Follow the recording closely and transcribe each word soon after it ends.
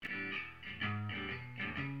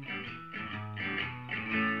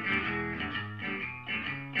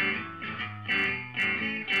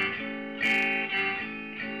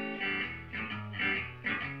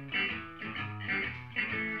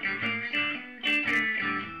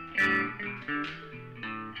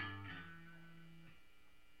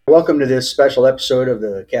Welcome to this special episode of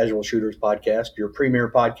the Casual Shooters Podcast, your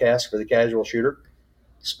premier podcast for the casual shooter.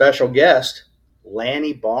 Special guest,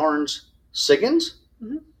 Lanny Siggins.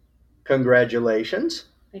 Mm-hmm. Congratulations.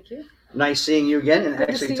 Thank you. Nice seeing you again and Good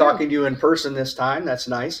to actually see talking to you in person this time. That's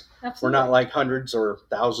nice. Absolutely. We're not like hundreds or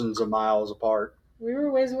thousands of miles apart. We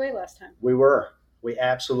were ways away last time. We were. We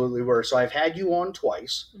absolutely were. So I've had you on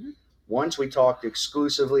twice. Mm-hmm. Once we talked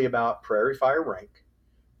exclusively about Prairie Fire Rank,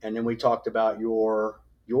 and then we talked about your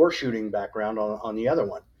shooting background on the other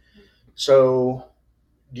one. So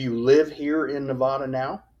do you live here in Nevada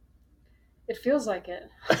now? It feels like it.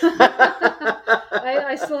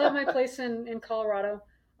 I still have my place in Colorado,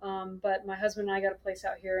 but my husband and I got a place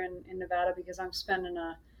out here in Nevada because I'm spending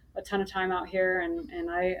a ton of time out here, and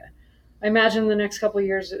I imagine the next couple of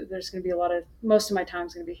years there's going to be most of my time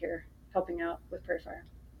is going to be here helping out with Prairie Fire.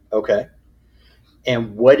 Okay.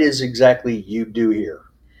 And what is exactly you do here?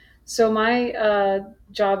 So my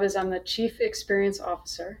job is I'm the Chief Experience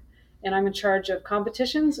Officer, and I'm in charge of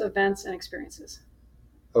competitions, events, and experiences.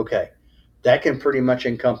 Okay. That can pretty much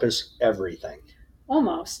encompass everything.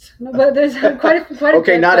 Almost. No, but there's quite a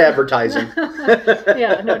okay, bit, not advertising.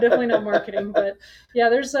 Yeah, no, definitely not marketing. But yeah,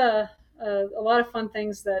 there's a lot of fun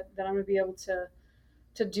things that I'm going to be able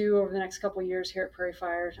to do over the next couple of years here at Prairie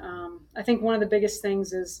Fire. I think one of the biggest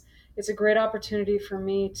things is it's a great opportunity for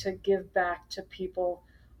me to give back to people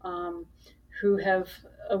who have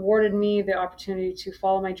awarded me the opportunity to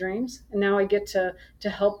follow my dreams. And now I get to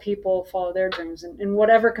help people follow their dreams in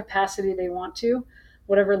whatever capacity they want to,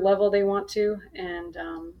 whatever level they want to, and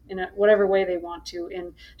in whatever way they want to,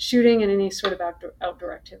 in shooting and any sort of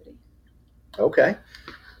outdoor activity. Okay.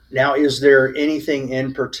 Now, is there anything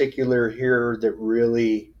in particular here that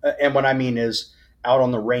really, and what I mean is out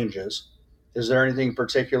on the ranges, is there anything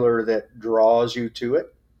particular that draws you to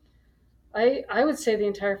it? I would say the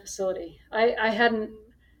entire facility. I've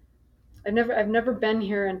never been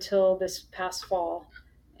here until this past fall,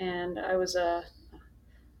 and I was a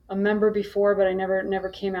member before, but I never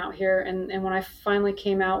came out here. And when I finally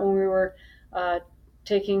came out, when we were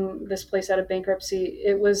taking this place out of bankruptcy,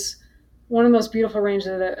 it was one of the most beautiful ranges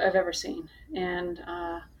that I've ever seen. And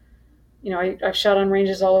I've shot on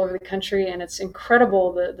ranges all over the country, and it's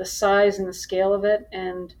incredible the size and the scale of it,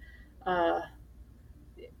 and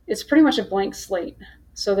it's pretty much a blank slate.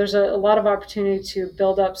 So there's a lot of opportunity to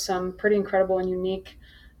build up some pretty incredible and unique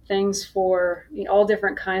things for all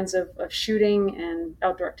different kinds of shooting and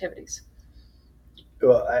outdoor activities.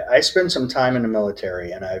 Well, I spent some time in the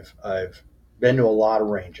military, and I've been to a lot of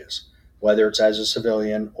ranges, whether it's as a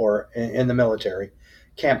civilian or in the military.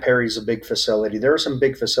 Camp Perry's a big facility. There are some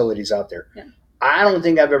big facilities out there. Yeah. I don't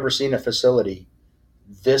think I've ever seen a facility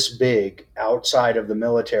this big outside of the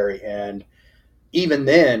military, and even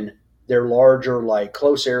then, they're larger, like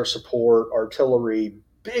close air support, artillery,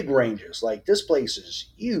 big ranges. Like, this place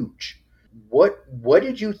is huge. What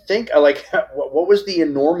did you think? Like, what was the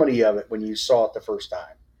enormity of it when you saw it the first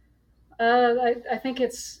time? I think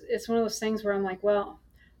it's one of those things where I'm like, well,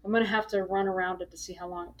 I'm going to have to run around it to see how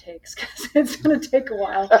long it takes, because it's going to take a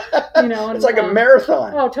while. It's like a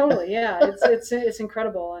marathon. Oh, totally, yeah. It's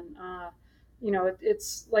incredible, and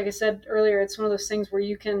it's like I said earlier, it's one of those things where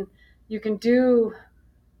you can do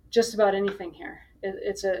just about anything here.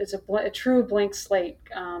 It's a true blank slate.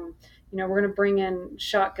 We're going to bring in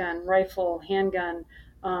shotgun, rifle, handgun,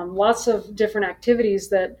 lots of different activities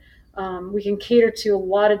that we can cater to a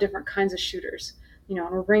lot of different kinds of shooters. And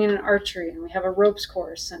we're bringing in archery, and we have a ropes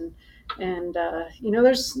course, and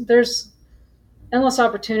there's endless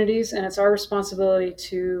opportunities, and it's our responsibility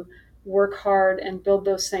to work hard and build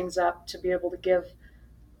those things up to be able to give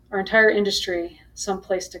our entire industry some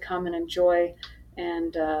place to come and enjoy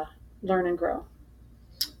and learn and grow.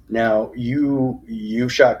 Now, you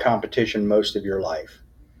shot competition most of your life.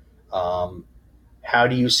 How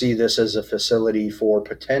do you see this as a facility for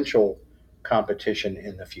potential competition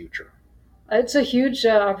in the future? It's a huge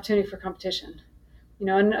opportunity for competition,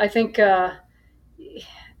 and I think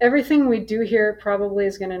everything we do here probably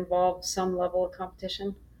is going to involve some level of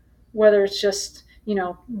competition, whether it's just,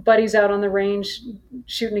 buddies out on the range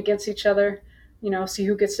shooting against each other, see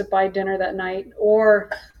who gets to buy dinner that night, or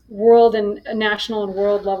world and national and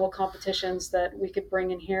world level competitions that we could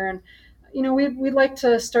bring in here. And, we'd like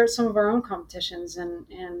to start some of our own competitions and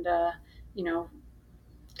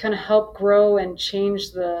kind of help grow and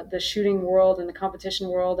change the shooting world and the competition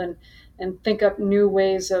world, and think up new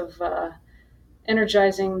ways of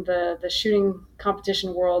energizing the shooting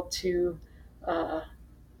competition world to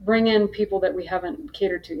bring in people that we haven't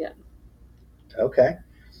catered to yet. Okay.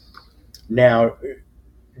 Now,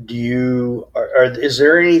 Is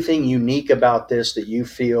there anything unique about this that you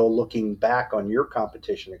feel looking back on your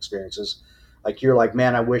competition experiences? Like you're like,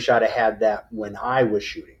 man, I wish I'd have had that when I was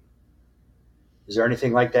shooting. Is there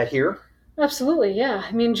anything like that here? Absolutely, yeah.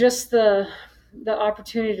 I mean, just the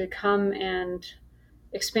opportunity to come and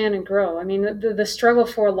expand and grow. I mean, the struggle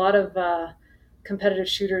for a lot of competitive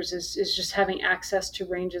shooters is just having access to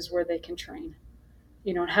ranges where they can train.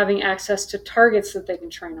 And having access to targets that they can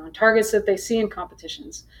train on, targets that they see in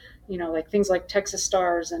competitions. Like things like Texas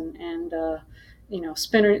Stars and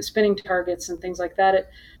spinning targets and things like that.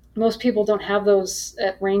 Most people don't have those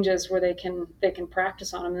at ranges where they can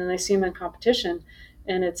practice on them, and then they see them in competition,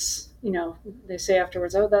 and it's they say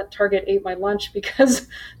afterwards, oh, that target ate my lunch because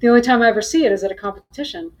the only time I ever see it is at a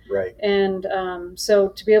competition. Right. And so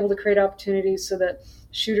to be able to create opportunities so that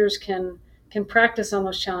shooters can practice on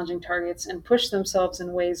those challenging targets and push themselves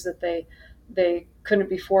in ways that they couldn't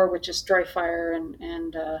before, with just dry fire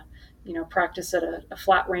and practice at a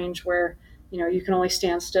flat range where you can only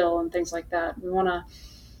stand still and things like that. We want to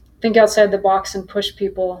think outside the box and push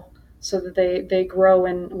people so that they grow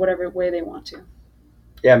in whatever way they want to.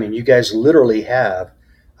 Yeah, I mean, you guys literally have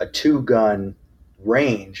a 2-gun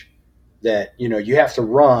range that you have to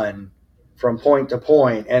run from point to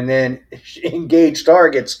point and then engage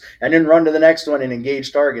targets and then run to the next one and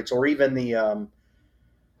engage targets, or even the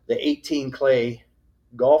 18 clay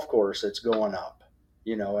golf course that's going up,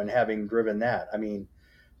 and having driven that. I mean,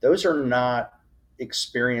 those are not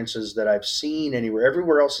experiences that I've seen anywhere.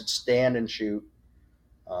 Everywhere else it's stand and shoot.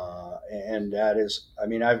 And that is, I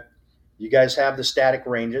mean, you guys have the static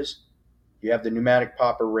ranges, you have the pneumatic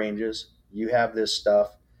popper ranges, you have this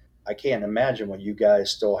stuff. I can't imagine what you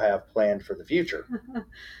guys still have planned for the future.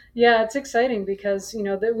 Yeah, it's exciting because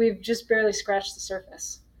that we've just barely scratched the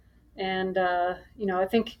surface, and I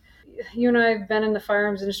think you and I have been in the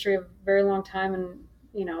firearms industry a very long time, and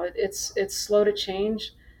it's slow to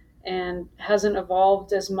change, and hasn't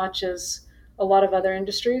evolved as much as a lot of other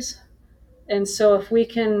industries. And so if we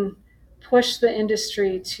can push the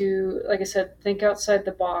industry to, like I said, think outside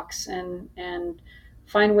the box and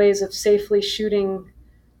find ways of safely shooting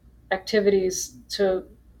activities to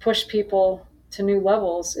push people to new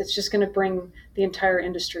levels, it's just going to bring the entire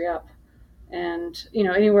industry up. And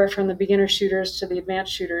anywhere from the beginner shooters to the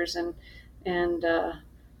advanced shooters, and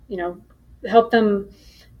help them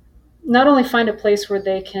not only find a place where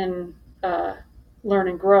they can learn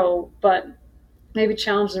and grow, but maybe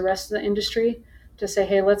challenge the rest of the industry to say,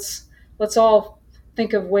 hey, let's all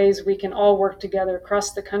think of ways we can all work together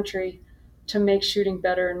across the country to make shooting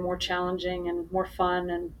better and more challenging and more fun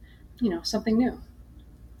and something new.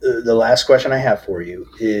 The last question I have for you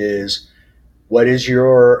is, what is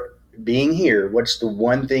your being here? What's the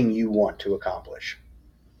one thing you want to accomplish?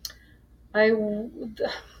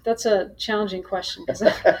 That's a challenging question because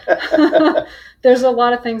there's a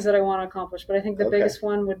lot of things that I want to accomplish, but I think the biggest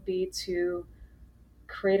one would be to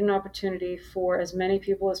create an opportunity for as many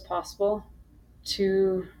people as possible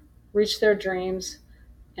to reach their dreams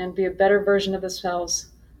and be a better version of themselves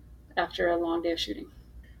after a long day of shooting.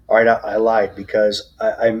 All right, I lied because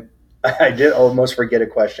I did almost forget a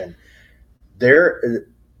question.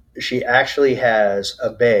 She actually has a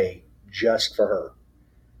bay just for her.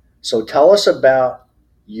 So tell us about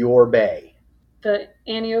your bay. The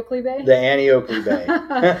Annie Oakley Bay? The Annie Oakley Bay.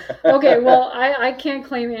 Okay, well, I can't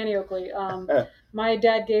claim Annie Oakley. My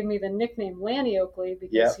dad gave me the nickname Lanny Oakley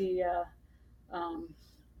because he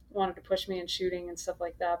wanted to push me in shooting and stuff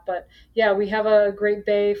like that. But yeah, we have a great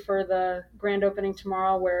bay for the grand opening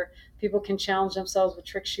tomorrow where people can challenge themselves with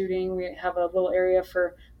trick shooting. We have a little area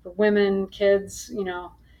for women, kids.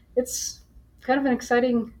 It's kind of an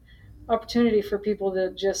exciting opportunity for people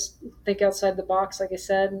to just think outside the box, like I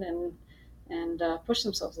said, and push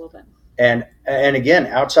themselves a little bit. And again,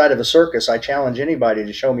 outside of the circus, I challenge anybody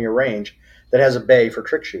to show me a range that has a bay for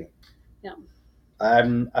trick shooting. Yeah,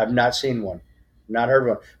 I've not seen one, not heard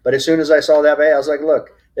one. But as soon as I saw that bay, I was like, look,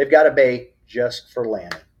 they've got a bay just for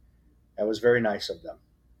Lanny. That was very nice of them.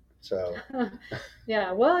 So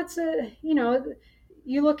yeah, well, it's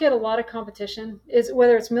you look at a lot of competition,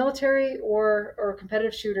 whether it's military or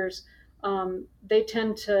competitive shooters, they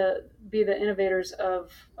tend to be the innovators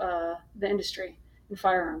of the industry in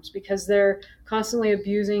firearms because they're constantly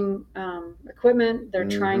abusing equipment. They're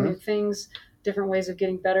trying new things, different ways of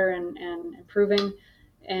getting better and improving.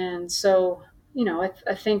 And so,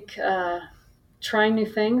 I think trying new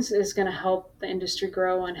things is going to help the industry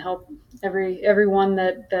grow and help everyone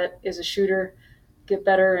that is a shooter get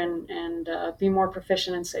better and be more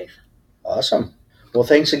proficient and safe. Awesome. Well,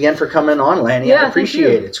 thanks again for coming on, Lanny. Yeah, I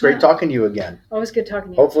appreciate it. It's great talking to you again. Always good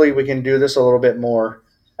talking to you. Hopefully we can do this a little bit more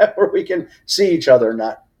where we can see each other,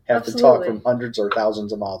 not have to talk Absolutely. from hundreds or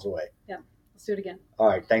thousands of miles away. Yeah. Let's do it again. All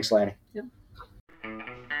right. Thanks, Lanny. Yep.